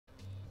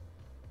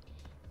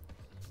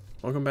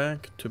Welcome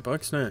back to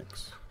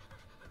Bugsnax.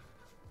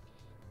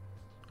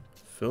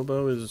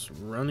 Philbo is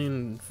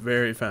running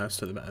very fast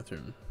to the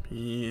bathroom.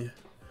 He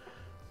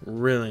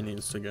really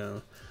needs to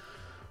go.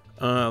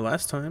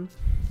 Last time,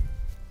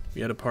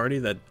 we had a party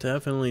that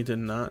definitely did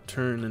not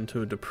turn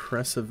into a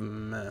depressive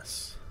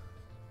mess.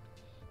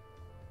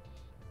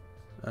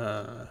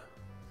 And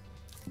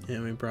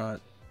we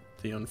brought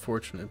the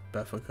unfortunate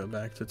Beffica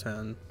back to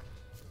town.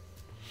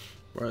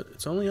 But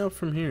it's only up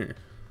from here.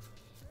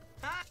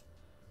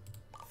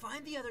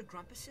 Find the other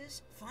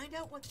Grumpuses. Find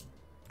out what.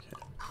 Okay.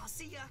 I'll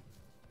see ya.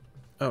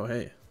 Oh,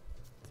 hey.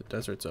 The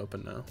desert's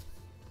open now.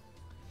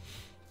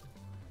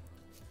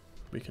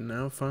 We can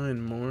now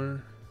find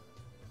more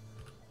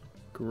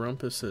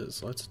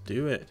Grumpuses. Let's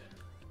do it.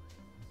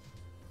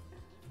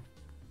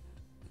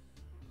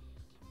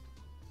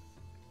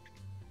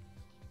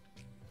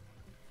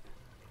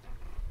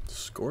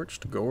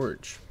 Scorched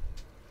Gorge.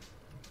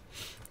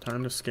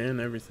 Time to scan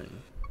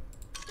everything.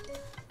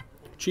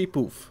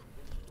 Cheapoof.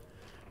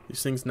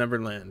 These things never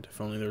land.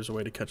 If only there was a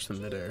way to catch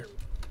them midair.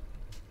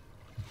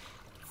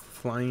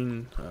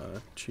 Flying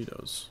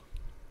Cheetos.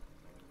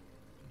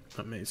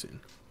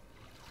 Amazing.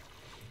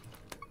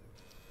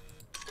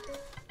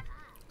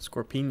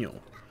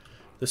 Scorpino.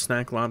 The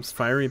snack lobs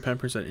fiery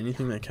peppers at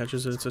anything that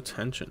catches its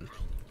attention.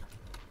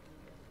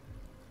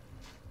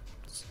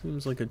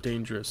 Seems like a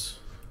dangerous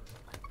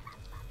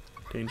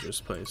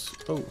place.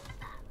 Oh.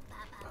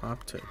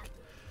 Pop tick.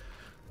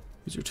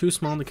 These are too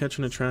small to catch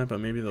in a trap, but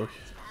maybe they'll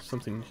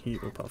something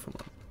heat will puff them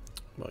up.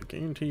 Well, I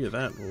guarantee you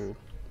that will.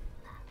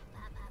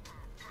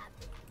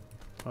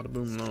 Bada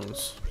boom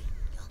knows.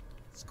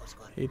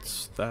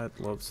 Hates that,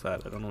 loves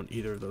that. I don't know what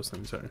either of those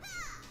things are.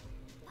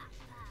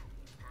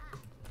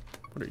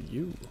 What are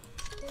you?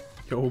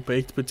 Yo,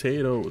 baked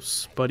potato,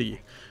 Spuddy.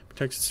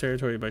 Protects its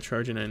territory by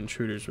charging at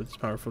intruders with its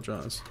powerful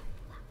jaws.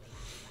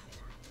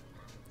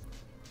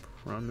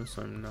 Promise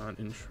I'm not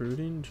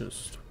intruding,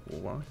 just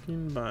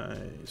walking by,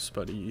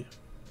 Spuddy.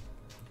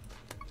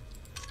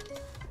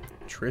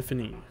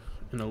 Triffany,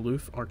 an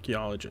aloof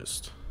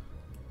archaeologist.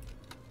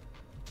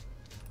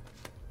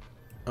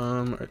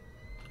 Oh.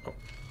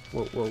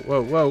 Whoa, whoa,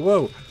 whoa, whoa,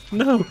 whoa!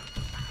 No!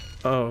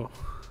 Oh.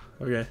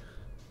 Okay.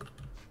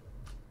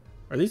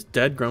 Are these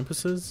dead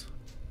Grumpuses?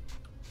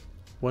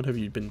 What have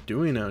you been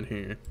doing out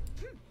here?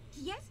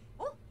 Yes?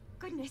 Oh,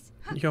 goodness.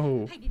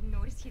 Yo. I didn't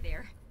notice you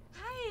there.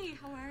 Hi,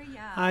 how are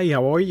ya? Hi,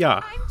 how are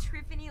ya? I'm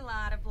Triffany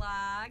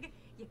Lottablog.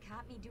 You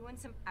caught me doing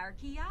some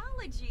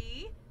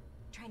archaeology.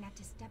 Try not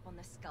to step on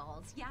the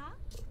skulls, yeah?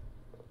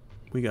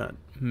 We got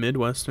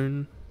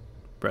Midwestern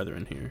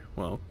brethren here.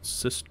 Well,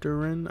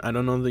 sisterin? I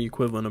don't know the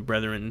equivalent of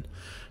brethren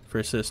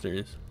for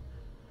sisters.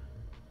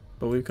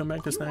 But we've come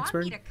back to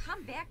Snacksburg. You want me to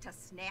come back to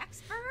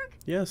Snacksburg?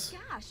 Yes.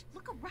 Gosh,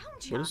 look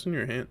around you. What is in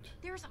your hand?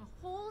 There's a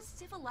whole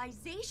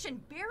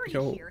civilization buried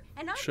Yo, here,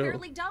 and I chill.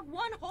 barely dug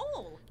one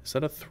hole. Is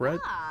that a threat?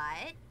 But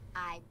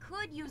I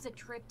could use a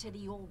trip to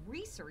the old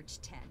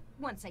research tent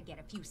once I get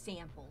a few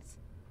samples.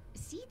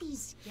 See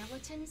these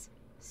skeletons?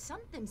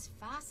 Something's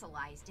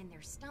fossilized in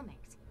their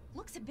stomachs.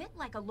 Looks a bit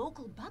like a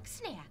local bug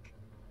snack.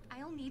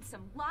 I'll need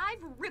some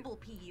live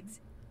ribblepedes.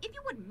 If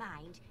you wouldn't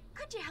mind,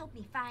 could you help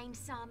me find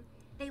some?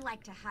 They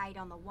like to hide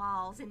on the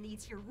walls in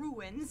these here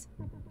ruins.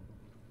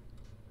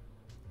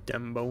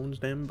 Dem bones,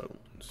 dem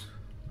bones.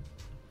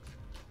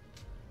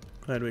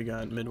 Glad we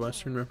got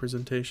Midwestern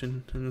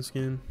representation in this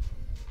game.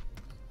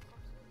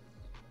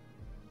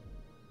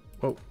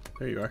 Whoa,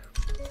 there you are.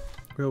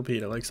 Real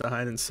Pete, it likes to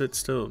hide and sit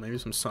still. Maybe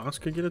some sauce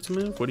could get it to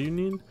move? What do you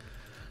need?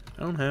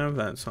 I don't have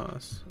that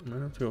sauce. I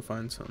might have to go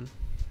find some.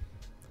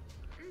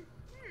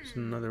 There's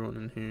another one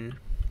in here.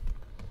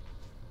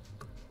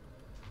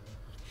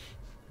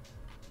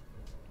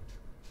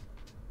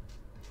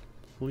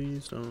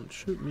 Please don't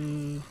shoot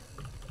me.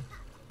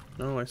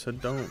 No, I said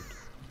don't.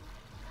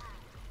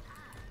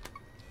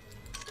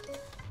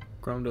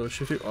 Gromdo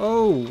shifty.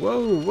 Oh,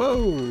 whoa,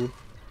 whoa!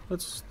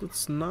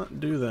 Let's not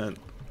do that.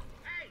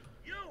 Hey,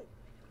 you!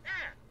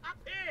 There, up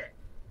here!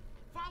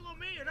 Follow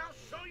me and I'll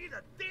show you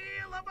the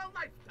deal of a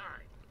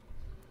lifetime!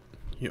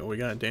 Yo, we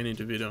got Danny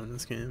DeVito in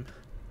this game.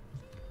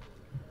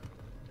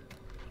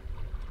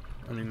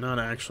 I mean, not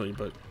actually,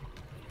 but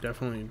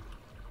definitely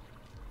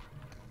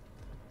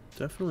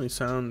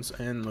sounds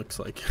and looks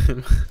like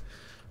him.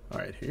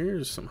 Alright,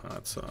 here's some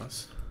hot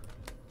sauce.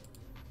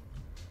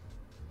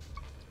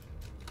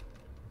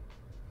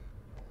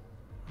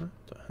 What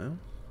the hell?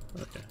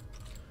 Okay.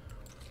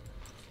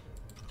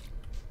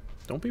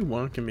 Don't be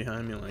walking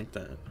behind me like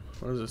that.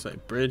 What does it say?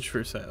 Bridge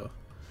for sale.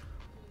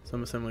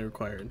 Some assembly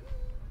required.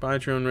 Buy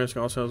at your own risk.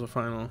 All sales are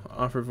final.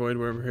 Offer void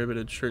where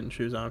prohibited. Shirt and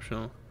shoes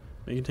optional.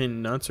 May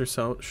contain nuts or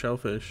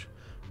shellfish.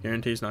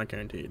 Guarantees not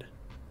guaranteed.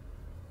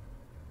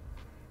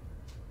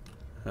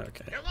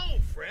 Okay. Hello,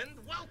 friend.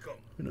 Welcome.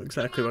 We know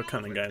exactly what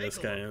kind of guy this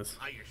guy is.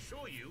 I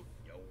assure you,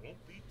 you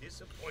won't be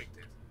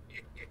disappointed.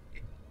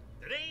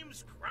 The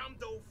name's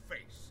Gromdo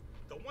Face,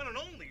 the one and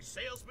only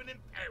salesman in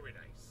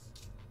paradise.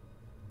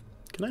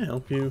 Can I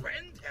help you?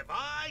 Friend, have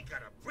I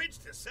got a bridge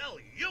to sell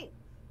you?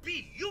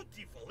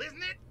 Beautiful,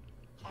 isn't it?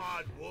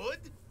 Hardwood,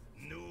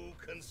 new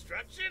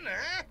construction,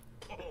 huh?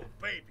 Oh,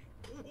 baby,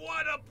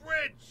 what a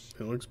bridge!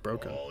 It looks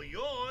broken. All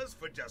yours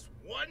for just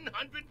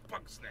 100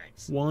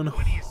 Bugsnax.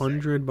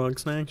 100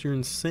 Bugsnax? You're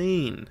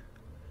insane.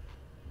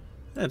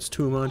 That's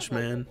too much,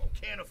 man.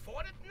 Can't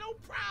afford it? No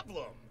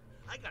problem.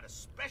 I got a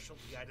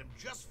specialty item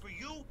just for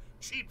you,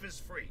 cheap as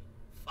free.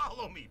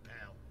 Follow me,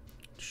 pal.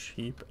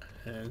 Cheap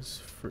as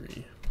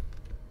free.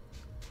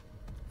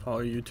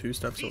 Follow you 2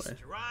 steps away. Feast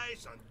your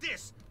eyes on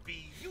this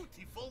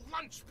beautiful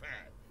lunch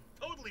pad.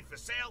 Totally for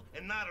sale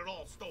and not at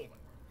all stolen.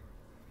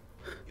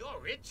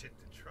 You're itching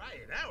to try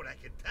it out, I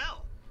can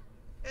tell.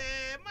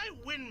 My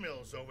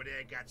windmills over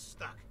there got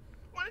stuck.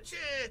 Why don't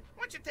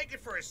you take it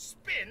for a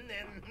spin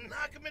and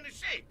knock them into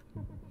shape?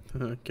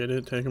 Get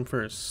it? Take him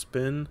for a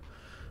spin?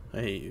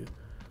 I hate you.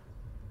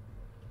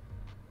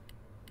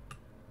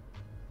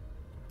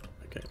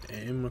 Okay,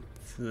 aim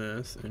with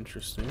this.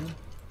 Interesting.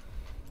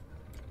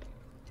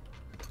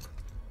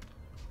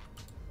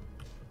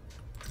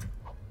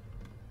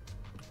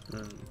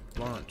 And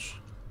launch.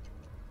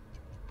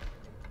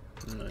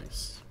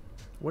 Nice.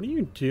 What are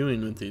you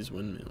doing with these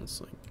windmills?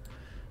 Like,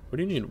 what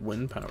do you need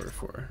wind power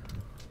for?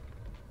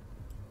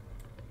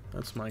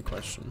 That's my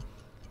question.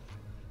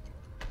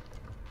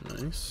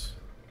 Nice.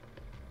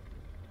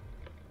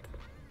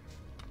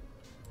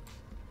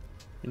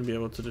 You're gonna be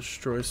able to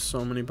destroy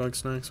so many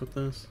Bugsnax with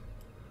this.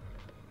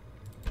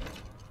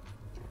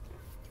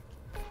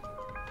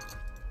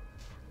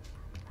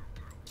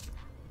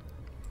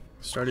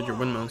 Started your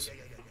windmills.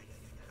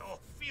 Oh,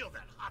 feel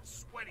that hot,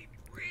 sweaty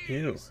breeze.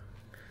 Ew.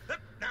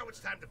 Now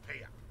it's time to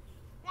pay up.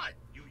 What?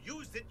 You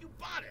used it, you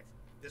bought it.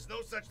 There's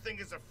no such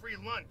thing as a free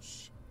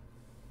lunch.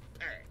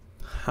 Pay.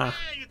 Ha.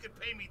 Yeah, you can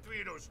pay me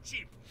 3 of those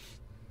cheap ones.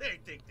 They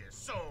think they're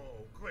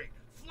so great,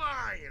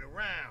 flying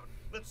around.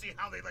 Let's see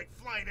how they like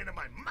flying into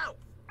my mouth.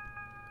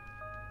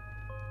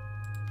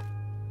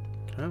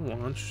 Can I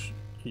launch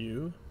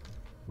you?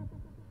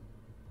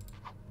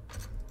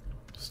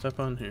 Step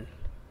on here.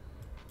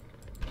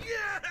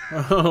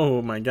 Yeah!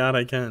 Oh my god,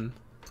 I can.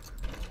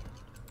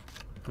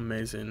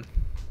 Amazing.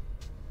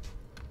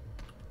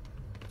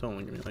 Don't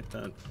look at me like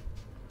that.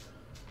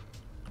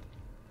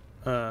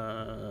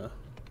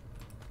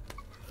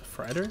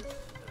 Frieder?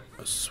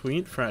 A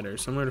sweet Frieder.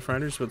 Similar to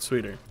Frieders, but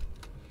sweeter.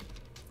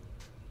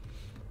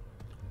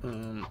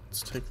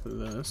 Let's take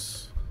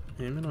this.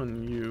 Aim it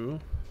on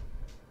you.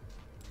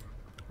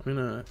 I'm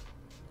gonna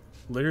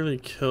literally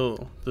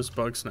kill this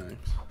Bugsnax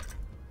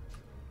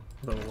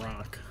with a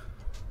rock.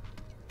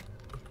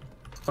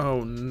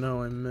 Oh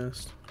no, I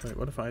missed. Wait,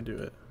 what if I do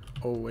it?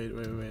 Oh, wait,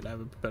 I have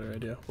a better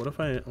idea. What if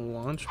I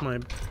launch my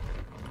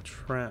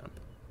trap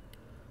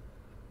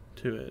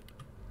to it?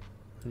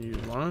 And you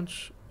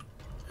launch,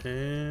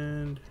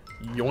 and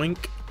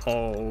yoink.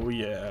 Oh,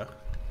 yeah.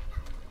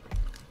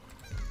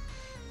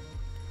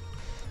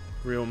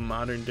 Real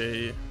modern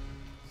day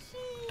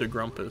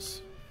DeGrumpus.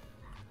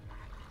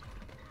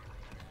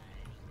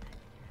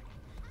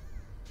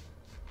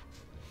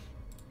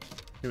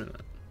 Give me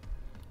that.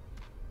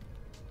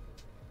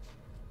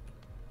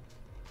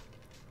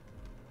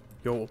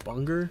 Yo, a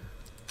bunger?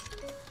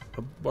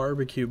 A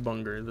barbecue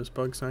bunger. This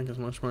Bugsnax is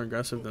much more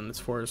aggressive than its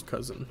forest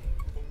cousin.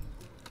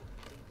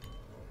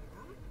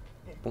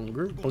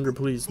 Bunger? Bunger,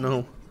 please,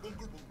 no.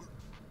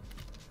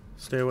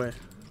 Stay away.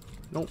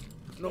 Nope.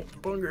 Nope,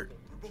 bunger.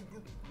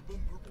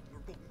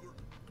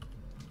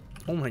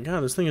 Oh my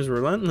god, this thing is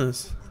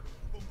relentless.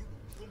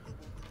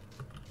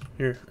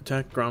 Here,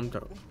 attack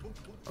Gromdo.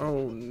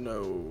 Oh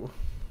no.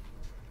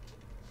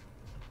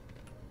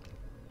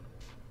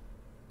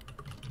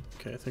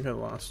 Okay, I think I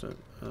lost it.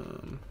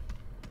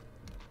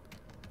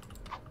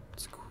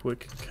 Let's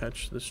quick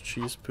catch this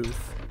cheese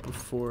poof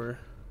before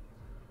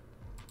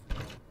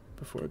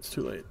it's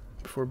too late.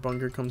 Before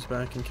Bunger comes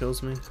back and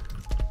kills me.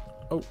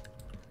 Oh.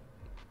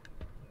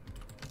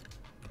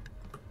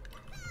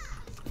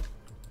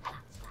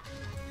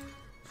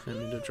 I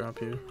need to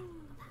drop you.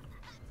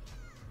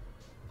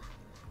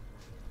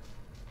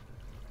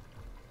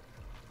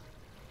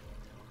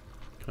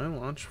 Can I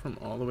launch from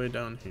all the way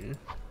down here?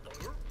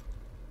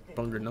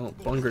 Bunger, no.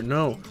 Bunger,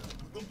 no.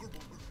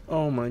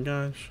 Oh my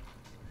gosh.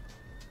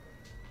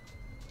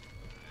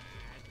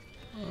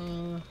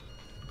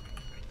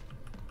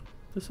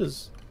 This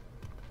is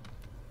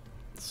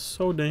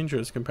so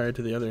dangerous compared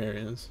to the other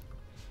areas.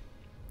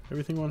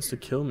 Everything wants to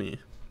kill me.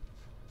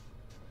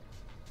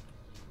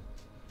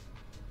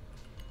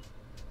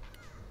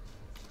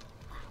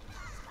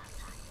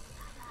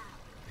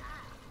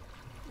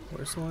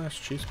 Where's the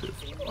last cheese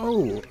booth?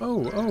 Oh,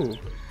 oh, oh.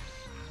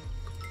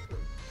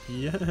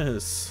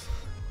 Yes.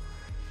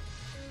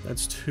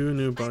 That's 2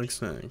 new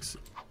Bugsnax.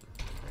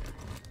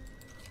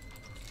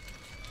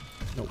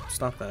 Nope,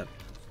 stop that.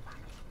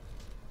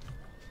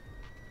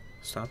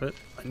 Stop it.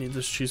 I need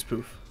this cheese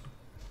poof.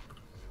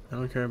 I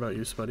don't care about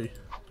you, Spuddy.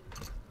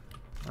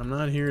 I'm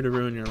not here to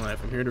ruin your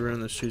life. I'm here to ruin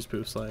this cheese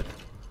poof's life.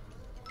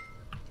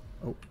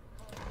 Oh.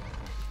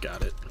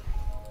 Got it.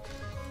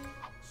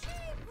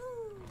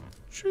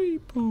 Cheese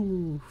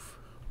poof.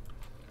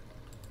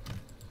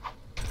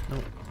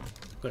 Nope.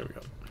 There we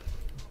go.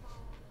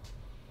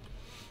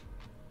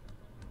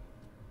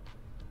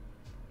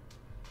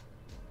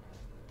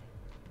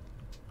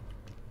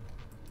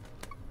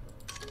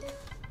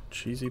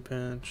 cheesy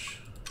patch.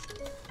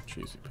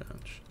 Cheesy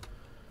patch.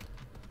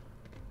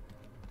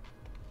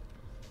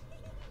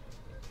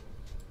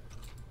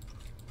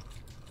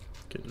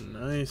 Getting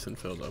nice and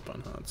filled up on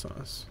hot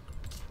sauce.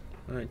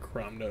 Alright,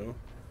 Cromdo.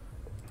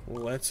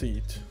 Let's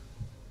eat.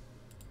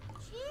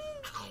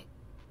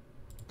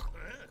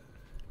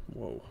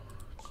 Whoa.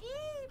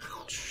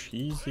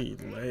 Cheesy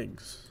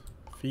legs.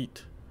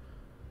 Feet.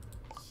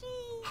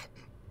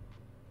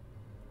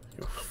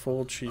 Your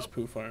full cheese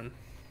poo farm.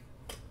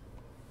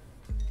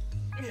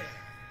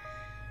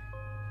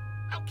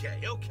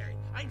 Okay.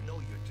 I know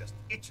you're just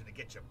itching to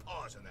get your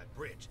paws on that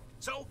bridge.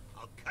 So,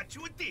 I'll cut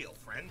you a deal,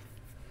 friend.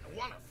 I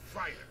want a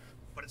freighter,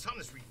 but it's on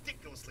this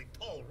ridiculously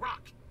tall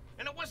rock,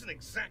 and it wasn't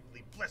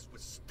exactly blessed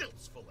with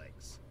stilts for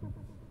legs.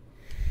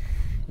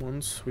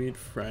 One sweet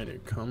Friday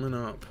coming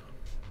up.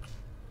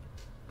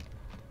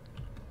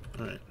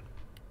 Alright.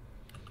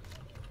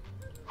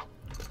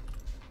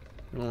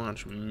 I'm gonna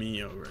launch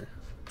me over.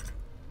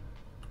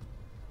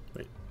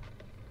 Wait.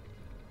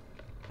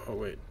 Oh,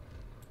 wait.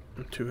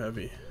 I'm too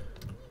heavy.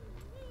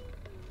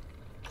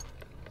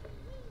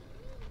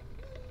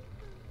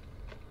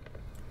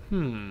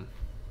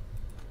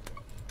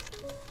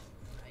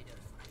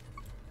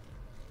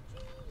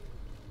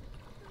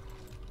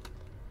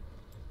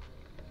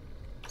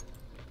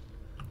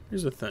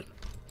 Here's the thing.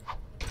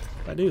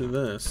 If I do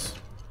this,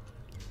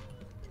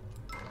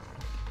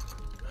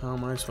 how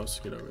am I supposed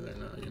to get over there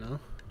now, you know?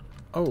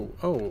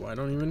 Oh, I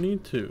don't even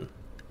need to.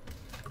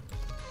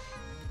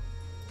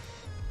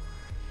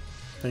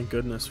 Thank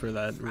goodness for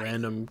that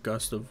random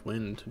gust of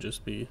wind to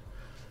just be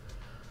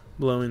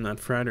blowing that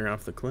freighter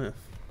off the cliff.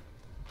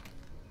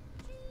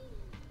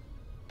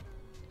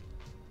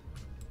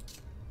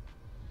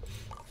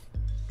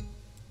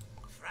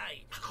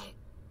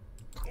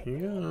 Here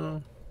you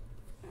go.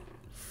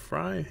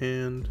 Fry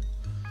hand.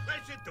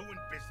 Pleasure doing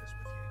business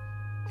with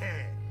you.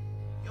 Hey,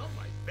 you're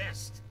my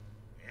best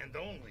and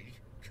only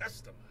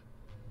customer.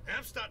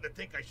 I'm starting to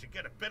think I should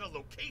get a better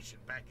location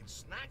back in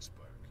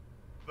Snacksburg.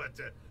 But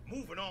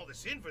moving all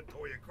this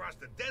inventory across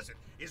the desert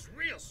is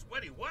real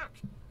sweaty work.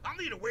 I'll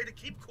need a way to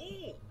keep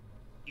cool.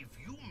 If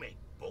you make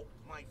both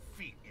my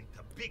feet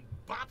into big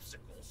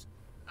bopsicles,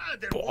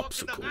 then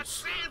walking the hot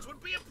sands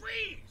would be a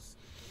breeze.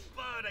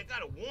 But I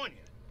gotta warn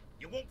you,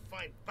 you won't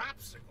find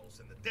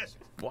bopsicles in the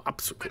desert.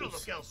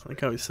 Bopsicles. I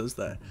like how he says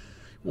that.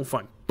 You won't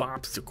find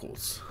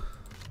bopsicles.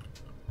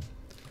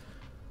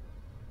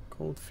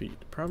 Cold feet.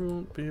 Probably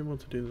won't be able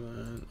to do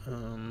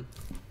that.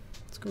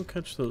 Let's go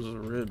catch those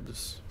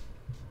ribs.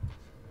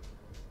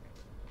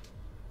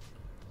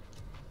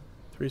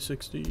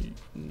 360.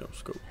 No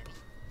scope.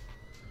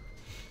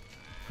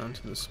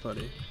 Onto the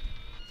Spuddy.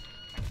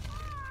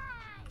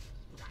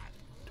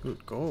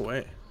 Dude, go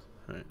away.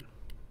 Alright.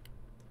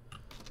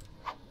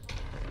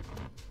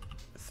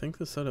 I think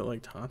they said it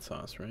liked hot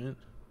sauce, right?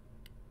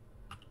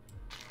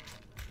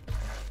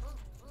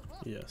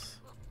 Yes.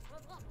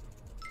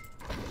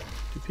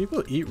 Do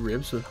people eat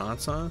ribs with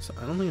hot sauce?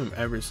 I don't think I've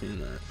ever seen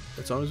that.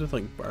 It's always with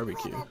like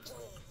barbecue.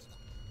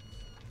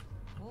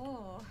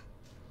 Oh.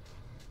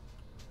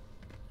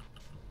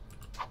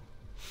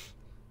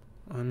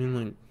 I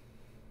mean like,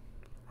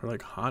 or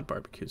like hot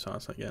barbecue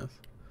sauce, I guess.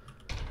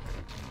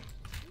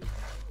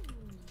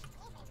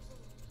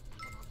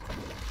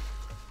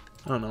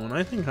 I don't know, when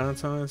I think hot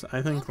sauce,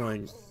 I think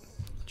like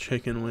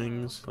chicken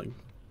wings, like,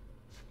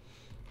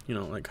 you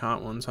know, like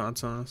hot ones hot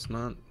sauce,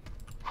 not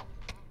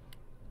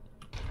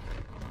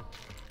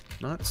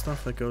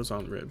stuff that goes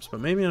on ribs.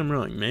 But maybe I'm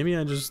wrong. Maybe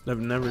I just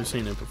have never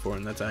seen it before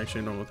and that's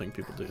actually a normal thing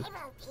people do.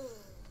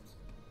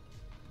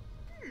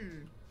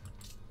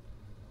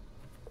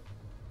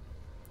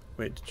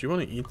 Wait, did you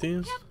want to eat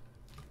these?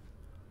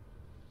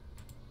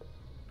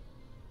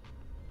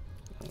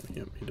 Oh,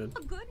 yep, you did.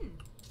 A good one.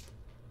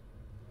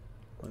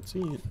 Let's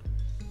eat.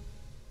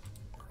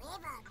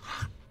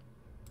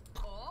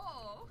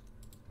 Oh.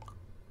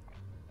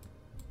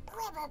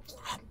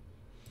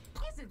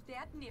 Isn't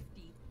that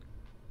nifty?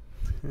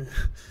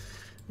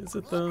 Is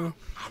it though?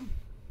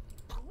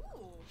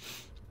 Ooh.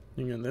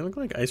 They look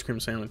like ice cream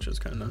sandwiches,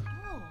 kind of.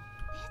 Oh,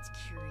 that's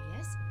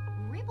curious.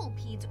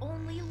 Ribblepedes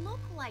only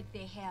look like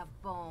they have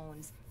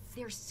bones.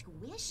 They're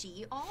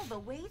squishy all the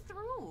way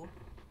through.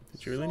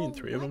 Did you really need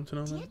 3 of them to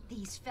know that? What did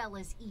these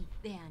fellas eat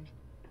then?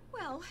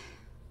 Well,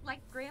 like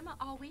Grandma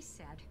always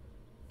said,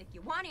 if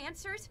you want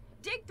answers,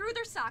 dig through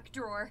their sock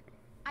drawer.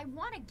 I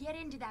want to get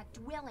into that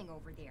dwelling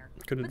over there.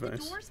 Good but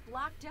advice. The door's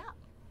blocked up.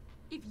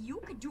 If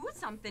you could do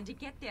something to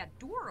get that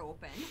door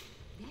open,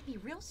 that'd be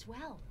real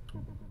swell.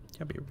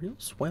 That'd be real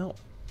swell.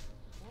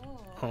 Oh.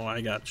 Oh,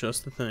 I got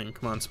just the thing.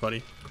 Come on,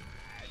 Spuddy.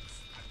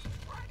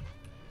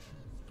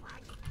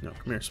 No,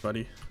 come here,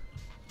 Spuddy.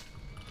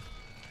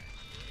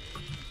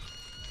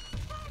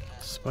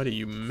 Spuddy,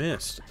 you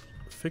missed.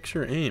 Fix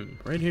your aim.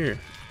 Right here.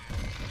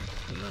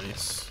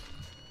 Nice.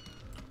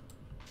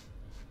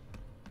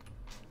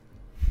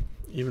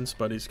 Even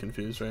Spuddy's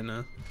confused right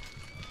now.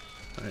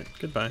 Alright,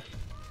 goodbye.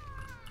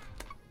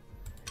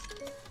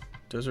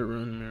 Desert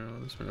ruin mirror.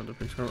 Let's bring up the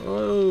picture.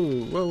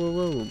 Whoa! Whoa, whoa,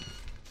 whoa.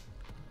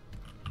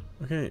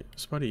 Okay,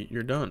 Spuddy,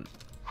 you're done.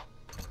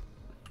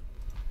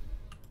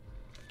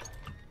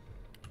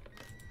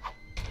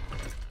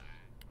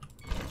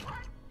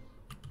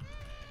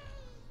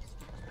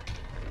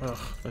 Ugh,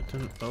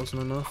 that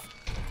wasn't enough.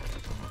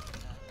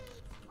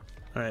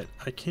 Alright,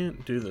 I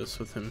can't do this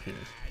with him here.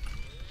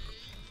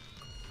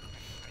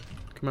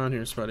 Come on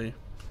here, Spuddy.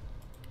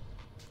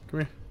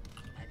 Come here.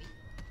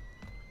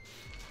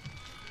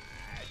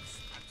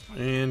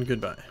 And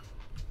goodbye.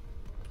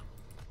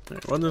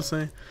 Alright, what did this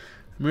say?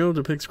 The mural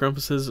depicts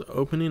Grumpuses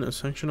opening a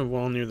section of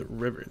wall near the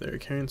river. They're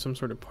carrying some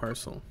sort of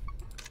parcel.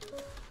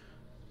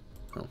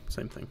 Oh,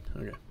 same thing.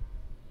 Okay.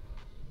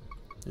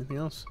 Anything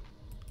else?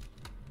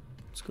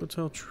 Let's go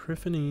tell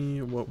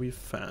Triffany what we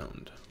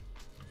found.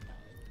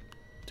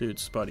 Dude,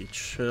 Spuddy,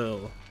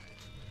 chill.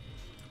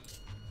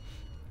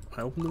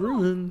 I opened the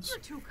ruins. You're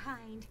too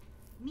kind.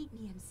 Meet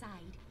me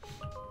inside.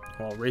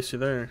 Oh, I'll race you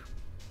there.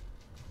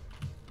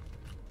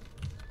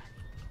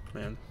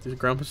 Man, these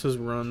Grumpuses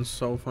run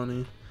so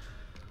funny.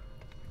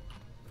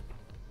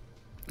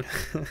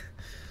 Oh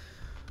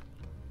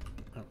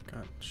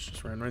god, she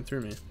just ran right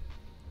through me.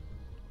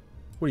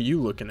 What are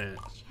you looking at?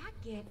 Check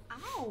it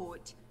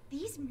out.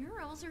 These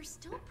murals are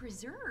still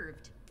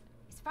preserved.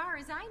 As far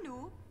as I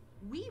knew,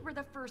 we were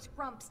the first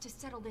Grumps to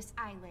settle this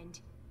island.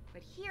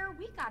 But here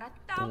we got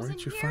 1,000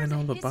 Where'd you years find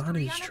all of the history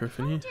bodies, Triffany?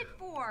 unaccounted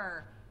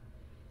for.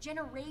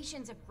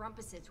 Generations of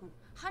Grumpuses who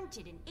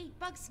hunted and ate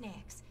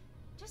Bugsnax.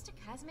 Just a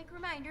cosmic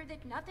reminder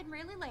that nothing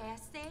really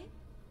lasts, eh?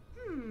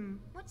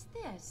 What's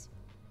this?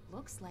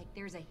 Looks like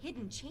there's a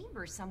hidden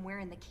chamber somewhere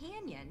in the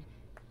canyon.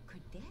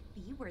 Could that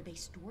be where they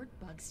stored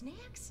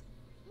Bugsnax?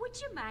 Would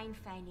you mind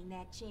finding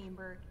that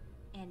chamber?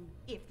 And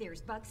if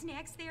there's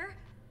Bugsnax there,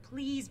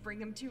 please bring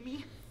them to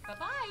me.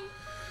 Bye-bye.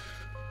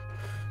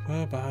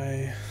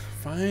 Bye-bye.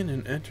 Find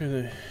and enter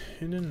the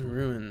hidden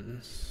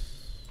ruins.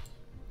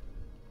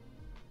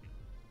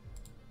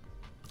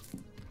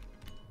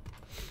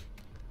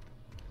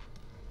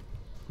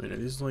 Wait, are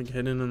these like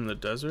hidden in the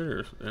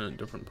desert or in a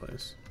different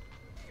place?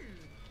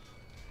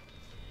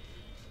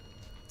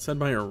 It's said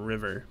by a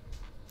river.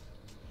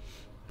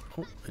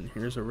 Oh, and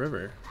here's a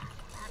river.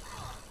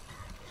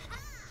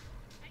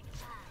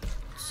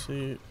 Let's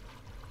see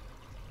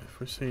if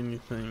we see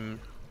anything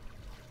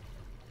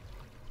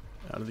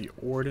out of the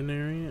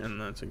ordinary, and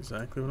that's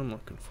exactly what I'm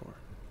looking for.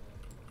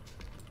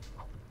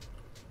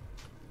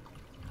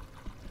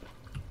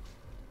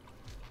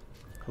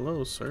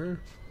 Hello, sir.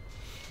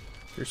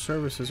 Your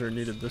services are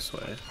needed this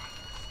way.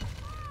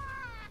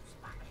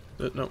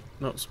 No,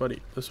 Spuddy,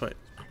 this way.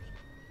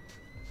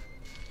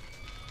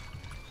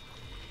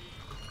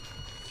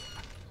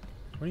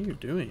 What are you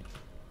doing?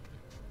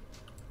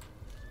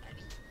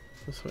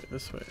 This way,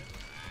 this way.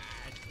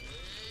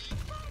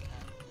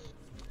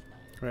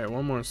 Alright,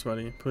 one more,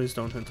 Spuddy. Please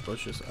don't hit the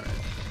bushes. Alright.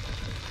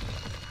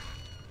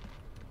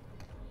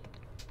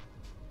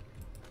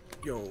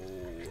 Yo.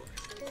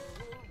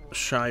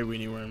 Shy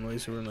weenie worm,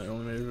 lazy worm that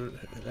only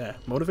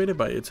motivated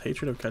by its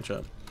hatred of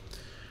ketchup.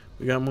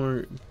 We got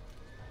more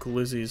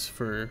glizzies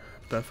for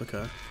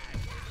Beffica.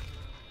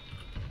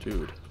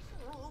 Dude,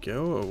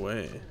 go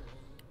away.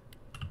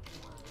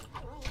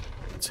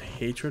 It's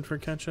hatred for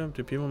ketchup?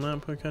 Do people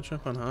not put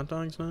ketchup on hot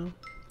dogs now?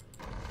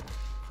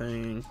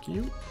 Thank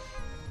you.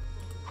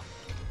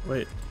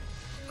 Wait,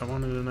 I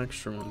wanted an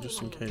extra one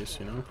just in case,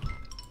 you know?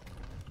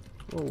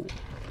 Whoa.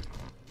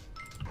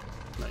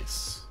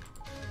 Nice.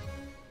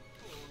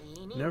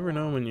 You never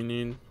know when you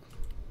need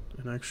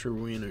an extra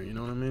wiener, you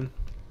know what I mean?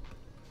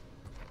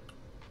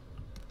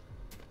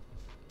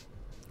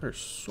 There's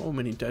so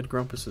many dead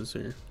Grumpuses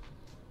here.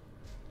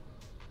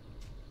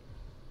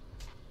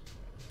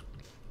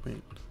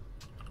 Wait.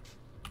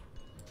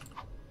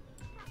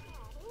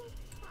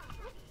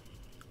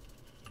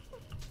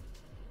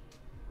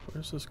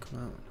 Where's this come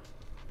out?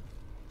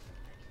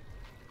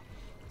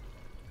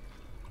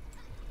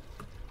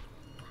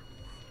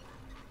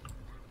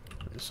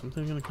 Is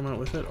something gonna come out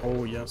with it?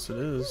 Oh, yes, it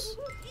is.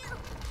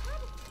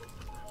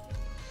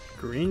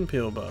 Green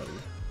peel bug.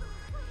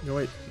 No,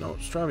 wait, no,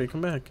 Strawberry,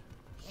 come back.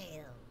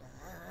 Pale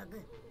bug.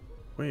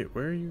 Wait,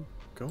 where are you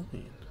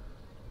going?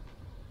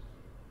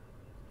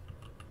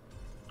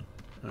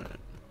 Alright.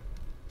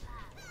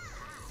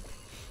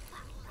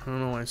 I don't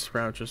know why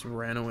Sprout just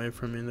ran away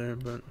from me there,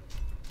 but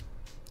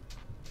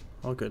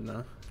all good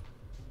now.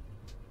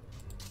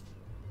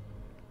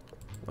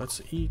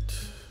 Let's eat.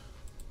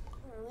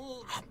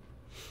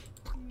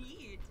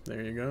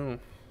 There you go.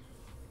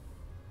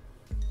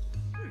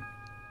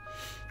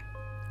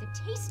 The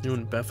taste You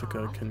and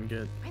Beffica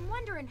can I'm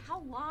wondering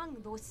how long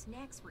those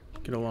snacks were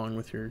in get along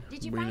with your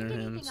Did you find wiener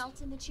anything hands.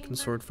 else in the chamber? Can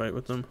sword fight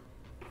with them.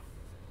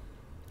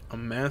 A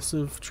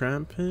massive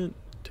trap pit?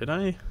 Did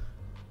I?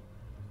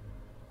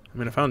 I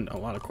mean, I found a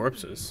lot of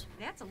corpses.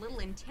 That's a little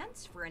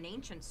intense for an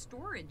ancient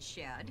storage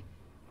shed.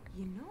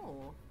 You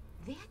know,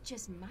 that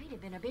just might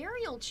have been a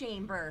burial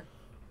chamber.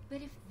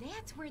 But if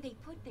that's where they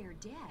put their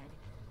dead,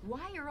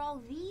 why are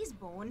all these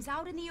bones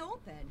out in the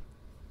open?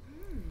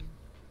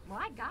 Well,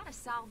 I gotta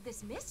solve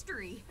this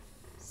mystery.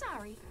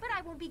 Sorry, but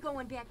I won't be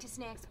going back to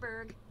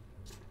Snacksburg.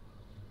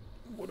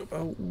 What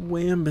about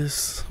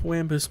Wambus?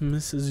 Wambus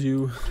misses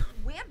you.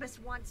 If Wambus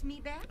wants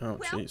me back, Oh,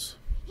 well, jeez.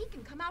 he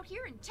can come out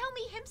here and tell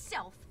me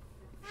himself.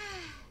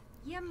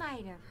 You You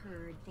might have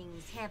heard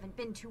things haven't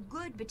been too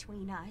good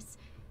between us.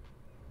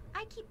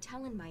 I keep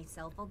telling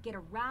myself I'll get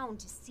around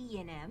to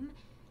seeing him,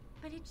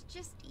 but it's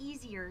just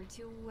easier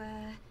to,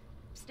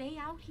 stay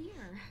out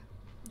here.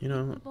 You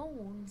know, With the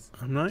bones.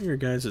 I'm not your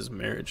guys'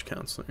 marriage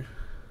counselor.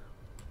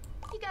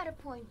 You got a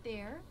point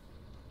there.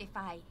 If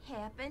I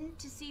happen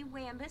to see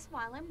Wambus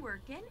while I'm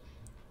working,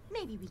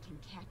 maybe we can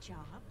catch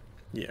up.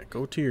 Yeah,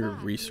 go to your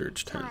But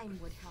research time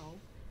tent. would help.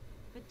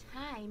 But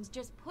time's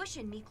just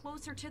pushing me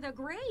closer to the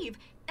grave,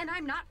 and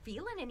I'm not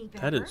feeling any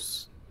better. That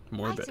is I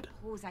morbid.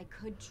 suppose I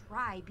could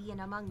try being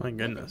among the My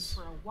living goodness.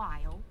 for a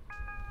while.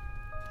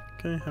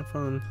 Okay, have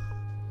fun.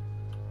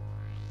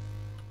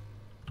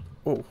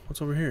 Whoa,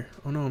 what's over here?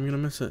 Oh no, I'm gonna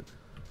miss it.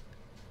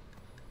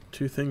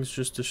 Two things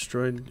just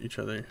destroyed each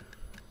other.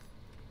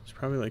 It's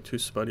probably like two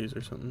spuddies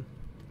or something.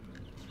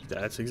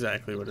 That's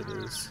exactly what it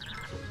is.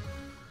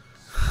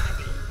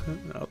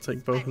 I'll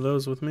take both of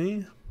those with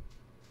me.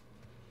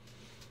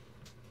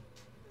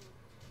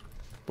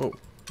 Whoa,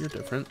 you're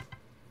different.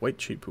 White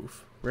cheat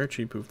poof. Rare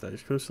cheat poof that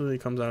exclusively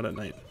comes out at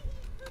night.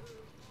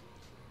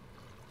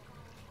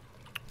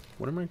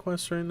 What are my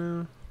quests right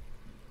now?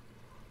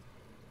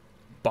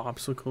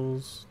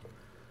 Bopsicles,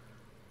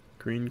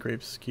 green grape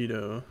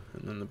skeeto,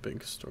 and then the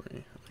big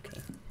story.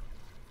 Okay.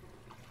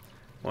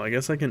 Well, I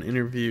guess I can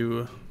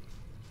interview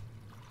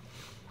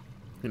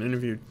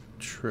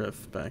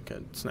Triff back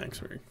at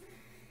Snacksburg.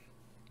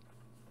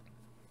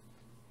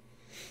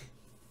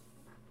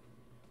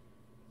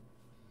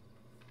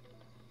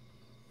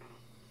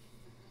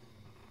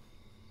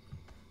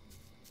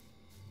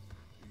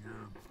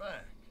 You're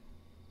back.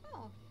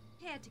 Oh,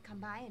 had to come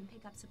by and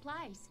pick up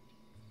supplies.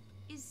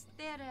 Is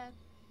that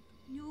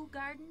a new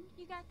garden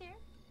you got there?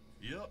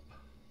 Yep.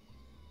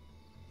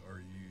 Are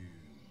you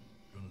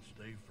gonna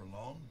stay for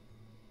long?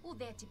 Well,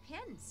 that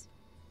depends.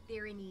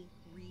 There any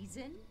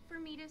reason for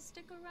me to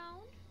stick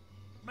around?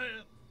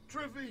 Man,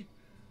 Triffy,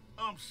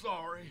 I'm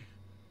sorry.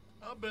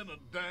 I've been a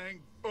dang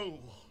fool.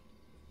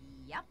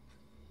 Yep.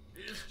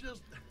 It's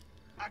just,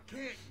 I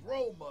can't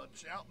grow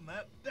much out in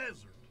that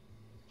desert.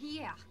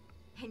 Yeah,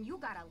 and you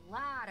got a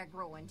lot of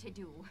growing to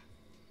do.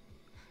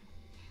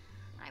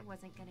 I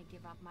wasn't gonna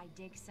give up my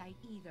dig site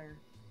either.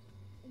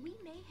 We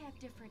may have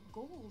different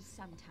goals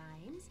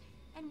sometimes,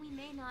 and we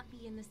may not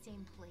be in the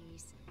same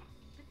place.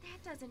 But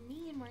that doesn't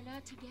mean we're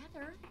not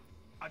together.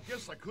 I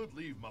guess I could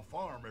leave my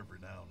farm every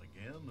now and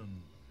again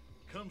and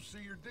come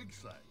see your dig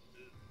site.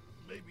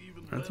 Maybe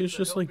even Aren't lend these a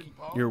just like helping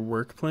paw. your You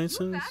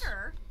workplaces?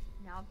 better.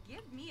 Now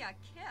give me a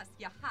kiss,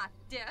 you hot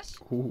dish.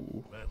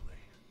 Ooh. Gladly.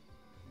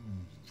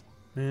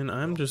 Man,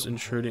 I'm just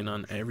intruding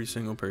on every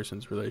single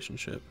person's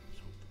relationship. Let's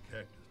hope the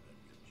cactus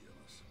doesn't get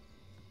jealous.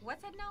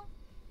 What's that now?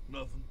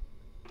 Nothing.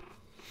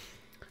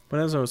 But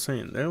as I was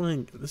saying, they're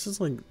like, this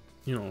is like,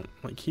 you know,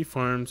 like he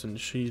farms and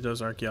she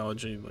does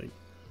archaeology. Like,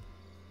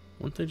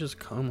 wouldn't they just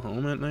come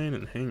home at night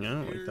and hang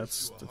out? Like,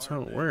 that's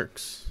how it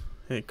works.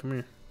 Hey, come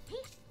here.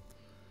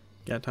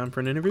 Got time for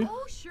an interview?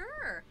 Oh,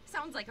 sure.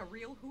 Sounds like a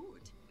real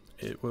hoot.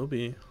 It will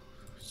be.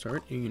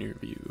 Start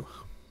interview.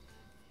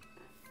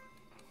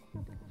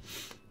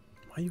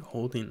 Why are you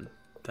holding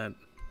that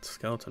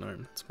skeleton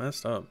arm? It's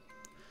messed up.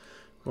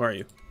 Who are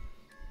you?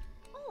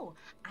 Oh,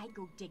 I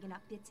go digging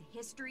up bits of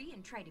history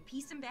and try to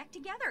piece them back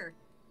together.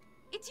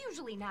 It's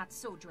usually not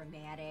so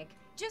dramatic.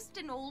 Just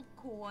an old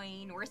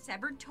coin or a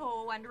severed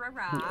toe under a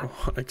rock.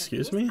 Oh, But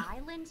excuse this me?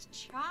 island's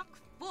chock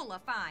full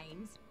of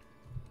finds.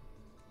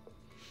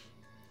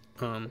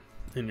 And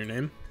your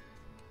name?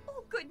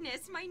 Oh,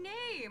 goodness, my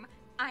name.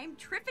 I'm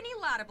Triffany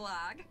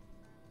Lottablog.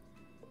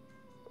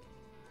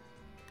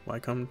 Why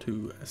come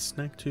to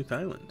Snacktooth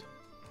Island?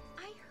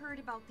 I heard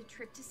about the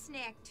trip to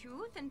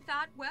Snacktooth and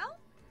thought, well,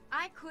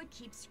 I could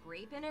keep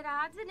scraping at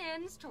odds and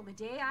ends till the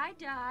day I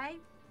die.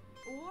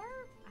 Or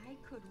I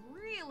could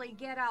really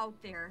get out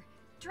there.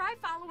 Try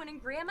following in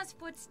Grandma's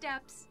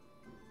footsteps.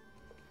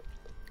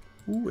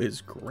 Who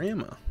is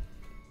Grandma?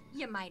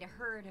 You might have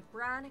heard of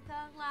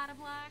Veronica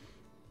Lottablog,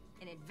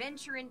 an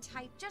adventuring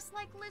type just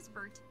like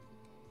Lisbert.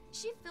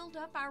 She filled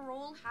up our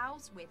old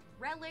house with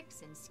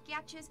relics and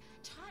sketches,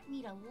 taught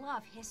me to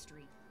love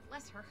history.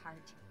 Bless her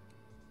heart.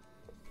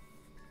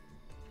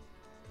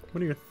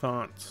 What are your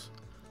thoughts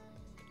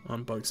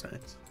on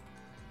Bugsnax?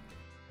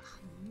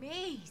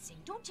 Amazing,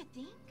 don't you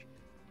think?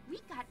 We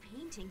got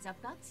paintings of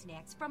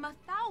Bugsnax from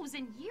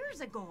 1,000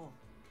 years ago.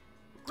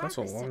 That's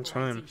a Grandpa's long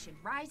time. civilization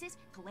rises,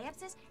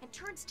 collapses, and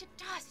turns to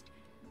dust.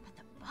 But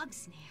the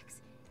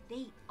Bugsnax,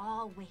 they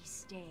always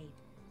stay.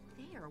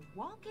 They are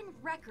walking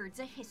records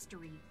of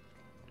history.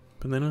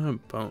 But they don't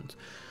have bones.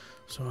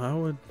 So how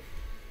would...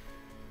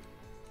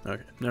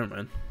 Okay, never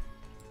mind.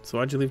 So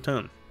why'd you leave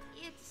town?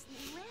 It's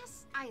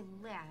less I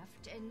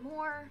left and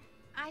more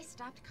I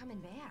stopped coming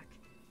back.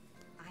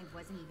 I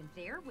wasn't even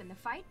there when the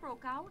fight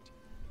broke out.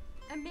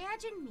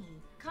 Imagine me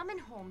coming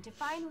home to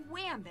find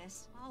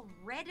Wambus all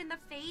red in the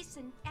face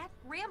and at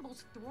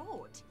Bramble's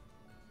throat.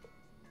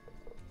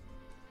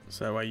 Is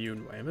that why you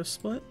and Wambus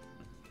split?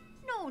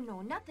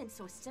 No, nothing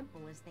so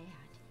simple as that.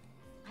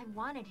 I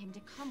wanted him to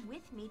come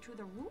with me to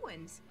the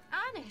ruins,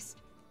 honest.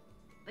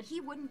 But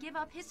he wouldn't give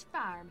up his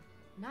farm,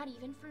 Not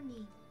even for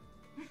me.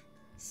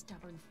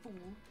 Stubborn fool.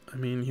 I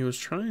mean, he was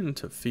trying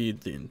to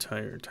feed the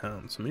entire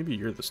town, so maybe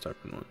you're the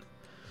stubborn one.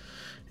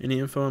 Any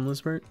info on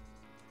Lisbert?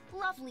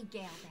 Lovely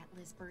gal, that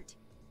Lisbert.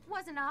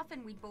 Wasn't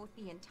often we'd both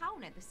be in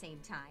town at the same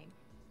time.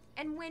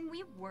 And when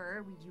we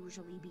were, we'd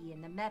usually be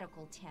in the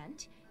medical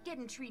tent,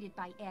 getting treated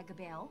by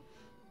Agabel.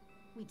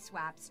 We'd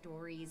swap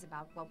stories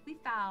about what we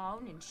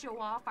found and show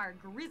off our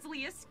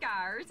grisliest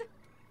scars.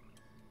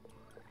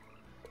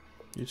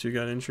 You two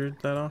got injured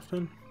that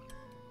often?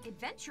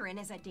 Adventuring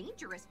is a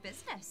dangerous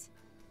business.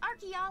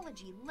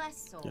 Archaeology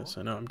less so. Yes,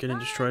 I know. I'm getting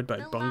But destroyed by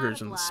the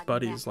bungers and lava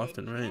spuddies block left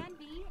and method right. Can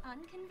be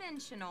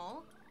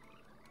unconventional.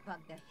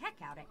 Bugged the heck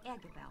out of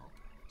Agabel.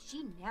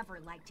 She never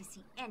liked to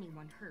see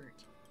anyone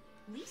hurt.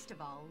 Least of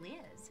all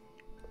Liz.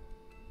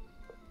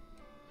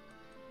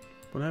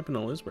 What happened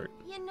to Lisbert?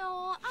 You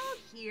know, out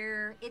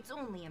here, it's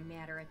only a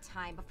matter of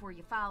time before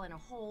you fall in a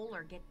hole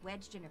or get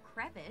wedged in a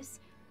crevice.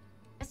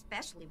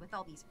 Especially with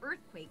all these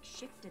earthquakes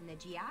shifting the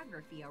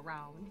geography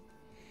around.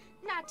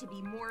 Not to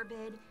be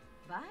morbid,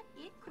 but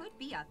it could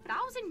be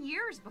 1,000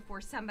 years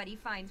before somebody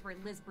finds where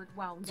Lisbert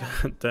wound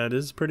up. That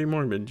is pretty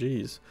morbid,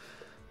 jeez.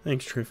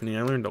 Thanks, Triffany.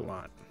 I learned a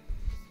lot.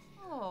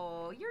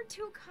 Oh, you're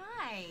too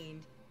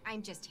kind.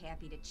 I'm just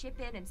happy to chip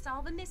in and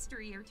solve a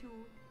mystery or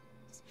two.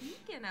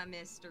 Speaking of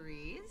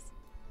mysteries...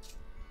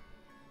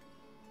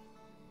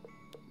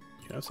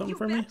 You have something You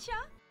for me? betcha?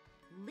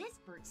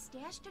 Lisbert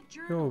stashed a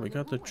journal. Yo, we in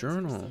got the woods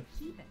journal. for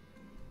safekeeping.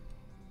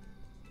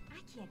 I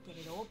can't get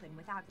it open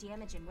without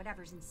damaging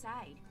whatever's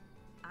inside.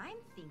 I'm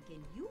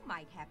thinking you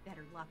might have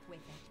better luck with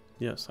it.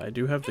 Yes, I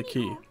do have the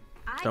key.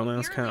 Anyhow, Don't I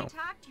ask nearly how.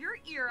 talked your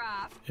ear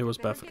off. It was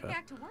Better get Beffica.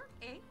 back to work,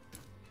 eh?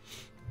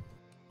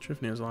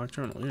 Triffany has a locked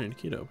journal. You need a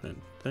key to open it.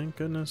 Thank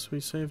goodness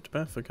we saved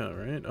Beffica,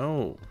 right?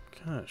 Oh,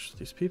 gosh.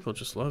 These people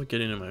just love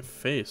getting in my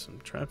face. I'm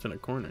trapped in a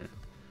corner.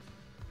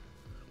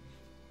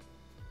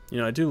 You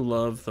know, I do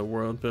love the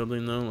world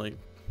building, though. Like,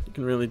 you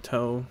can really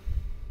tell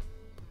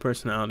the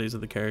personalities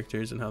of the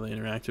characters and how they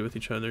interacted with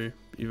each other,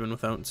 even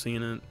without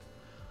seeing it.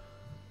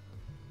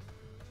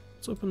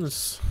 Let's open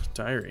this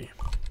diary.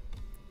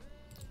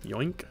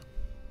 Yoink.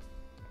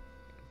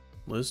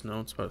 Liz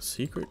notes about a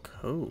secret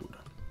code.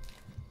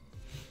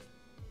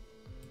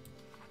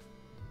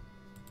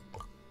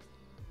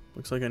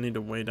 Looks like I need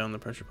to weigh down the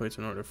pressure plates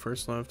in order.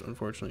 First left,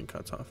 unfortunately,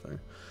 cuts off there.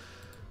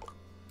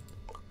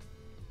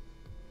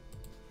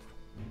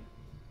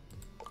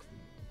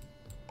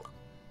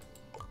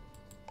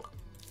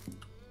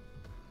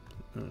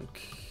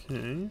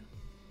 Okay.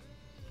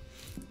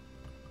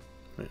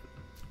 Wait.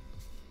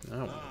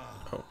 Now.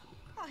 Oh.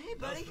 Oh, hey,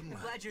 buddy. I'm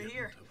glad you're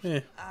here.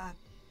 Hey.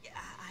 Yeah,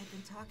 I've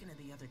been talking to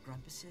the other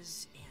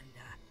Grumpuses, and,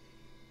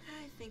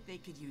 I think they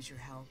could use your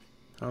help.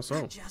 How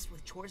so? Not just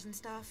with chores and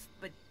stuff,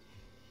 but,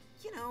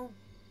 you know,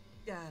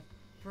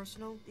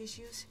 personal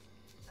issues.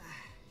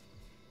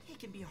 It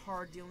can be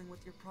hard dealing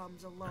with your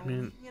problems alone,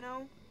 mean, you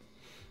know?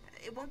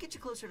 It won't get you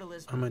closer to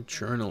Lisbon. I'm a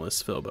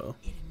journalist, Philbo.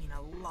 It'd mean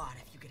a lot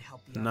if you could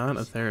help the Not a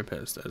others.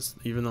 therapist, as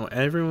even though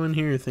everyone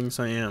here thinks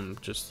I am,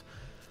 just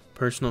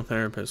personal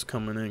therapist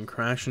coming in,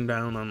 crashing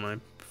down on my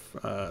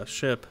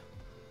ship,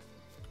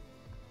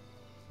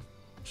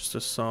 just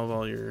to solve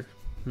all your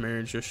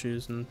marriage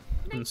issues and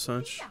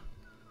such.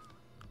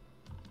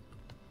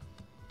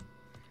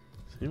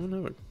 Does anyone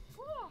have a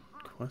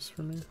quest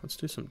for me? Let's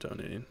do some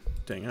donating.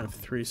 Dang, I have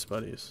 3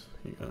 spuddies.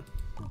 Here you go.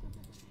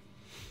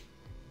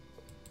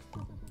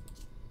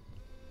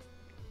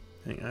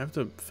 Dang, I have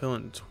to fill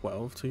in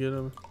 12 to get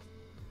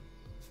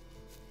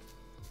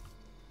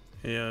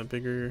a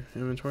bigger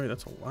inventory.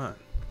 That's a lot.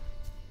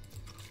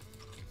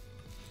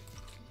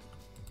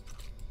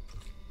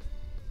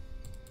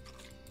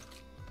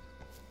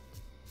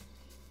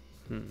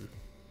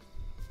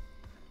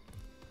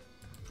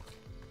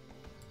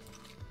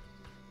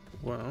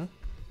 Well,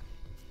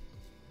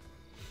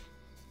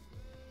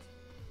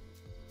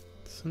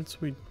 since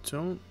we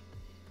don't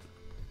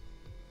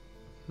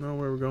know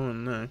where we're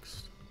going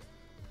next,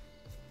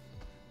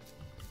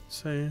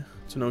 say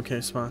it's an okay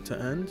spot to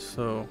end.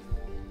 So,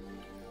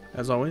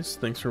 as always,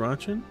 thanks for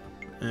watching,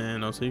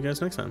 and I'll see you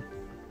guys next time.